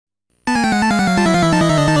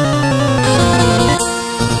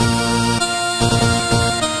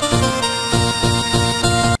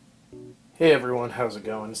everyone, how's it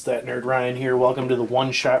going? It's that nerd Ryan here. Welcome to the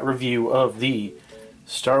one-shot review of the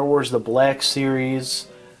Star Wars The Black Series,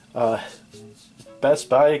 Best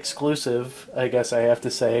Buy exclusive, I guess I have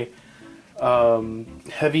to say,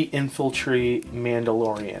 Heavy Infantry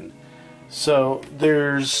Mandolorian. So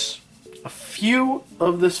there's a few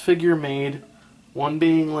of this figure made, one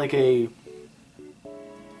being like a,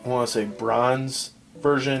 I want to say bronze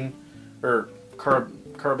version, or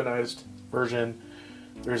carbonized version.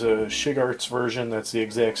 There's a Shigarts version that's the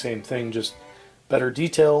exact same thing, just better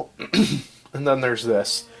detail. And then there's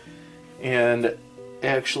this. And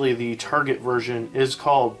actually the Target version is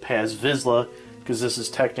called Paz Vizsla, because this is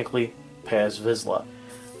technically Paz Vizsla.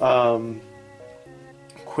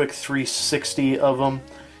 Quick 360 of them.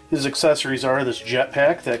 His accessories are this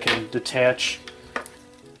jetpack that can detach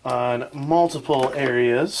on multiple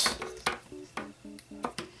areas.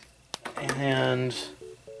 And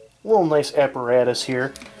a little nice apparatus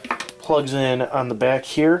here. Plugs in on the back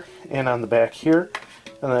here and on the back here.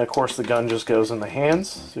 And then of course the gun just goes in the hands.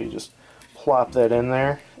 So you just plop that in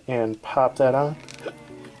there and pop that on.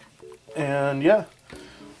 And yeah.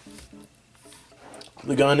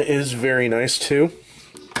 The gun is very nice too.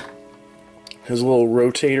 Has a little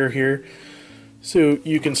rotator here. So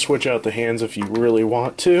you can switch out the hands if you really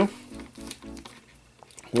want to.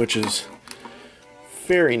 Which is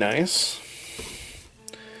very nice.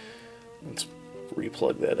 Let's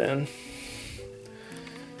replug that in.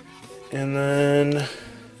 And then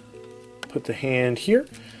put the hand here.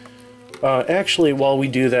 Actually, while we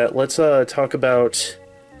do that, let's talk about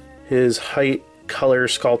his height, color,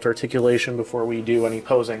 sculpt, articulation before we do any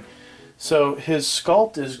posing. So his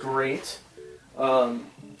sculpt is great. A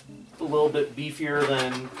little bit beefier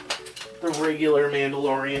than the regular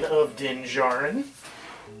Mandalorian of Din Djarin,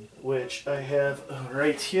 which I have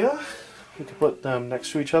right here. We can put them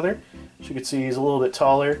next to each other. As you can see, he's a little bit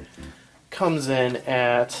taller. Comes in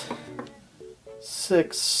at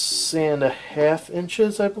 6.5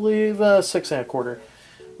 inches, I believe. 6.25,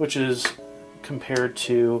 which is compared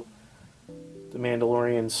to the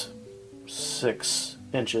Mandalorian's 6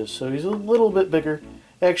 inches. So he's a little bit bigger.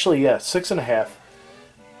 Actually, yeah, 6.5.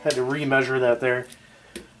 Had to remeasure that there.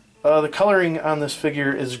 The coloring on this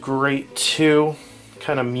figure is great too.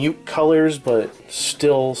 Kind of mute colors, but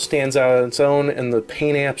still stands out on its own, and the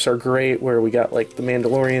paint apps are great, where we got like the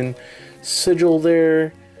Mandalorian sigil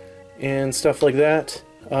there and stuff like that.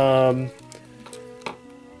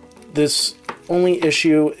 This only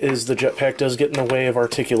issue is the jetpack does get in the way of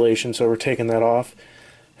articulation, so we're taking that off.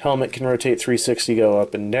 Helmet can rotate 360, go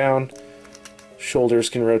up and down. Shoulders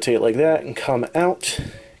can rotate like that and come out.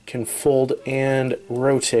 Can fold and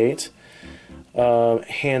rotate.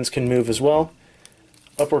 Hands can move as well.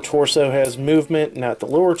 Upper torso has movement, not the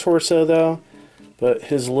lower torso though, but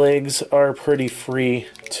his legs are pretty free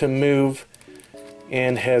to move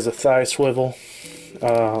and has a thigh swivel.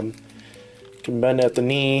 Can bend at the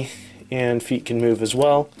knee and feet can move as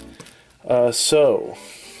well. So,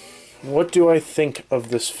 what do I think of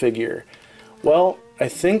this figure? Well, I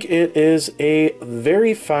think it is a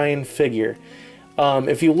very fine figure.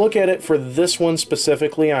 If you look at it for this one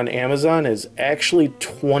specifically on Amazon, is actually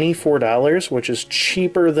 $24, which is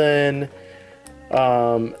cheaper than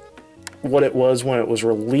what it was when it was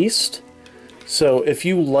released. So if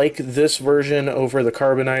you like this version over the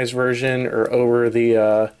carbonized version, or over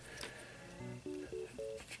the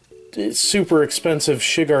super expensive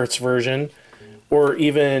Shigarts version, or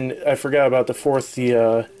even, I forgot about the fourth,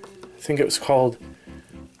 I think it was called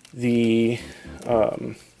the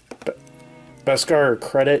Beskar or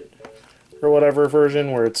Credit or whatever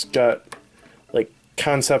version, where it's got like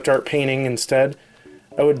concept art painting instead,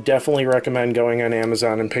 I would definitely recommend going on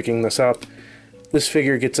Amazon and picking this up. This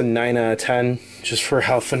figure gets a 9 out of 10 just for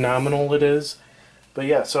how phenomenal it is. But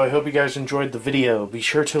yeah, so I hope you guys enjoyed the video. Be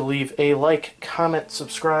sure to leave a like, comment,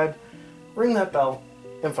 subscribe, ring that bell,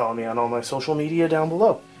 and follow me on all my social media down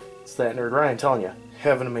below. It's that nerd Ryan telling you,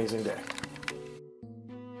 have an amazing day.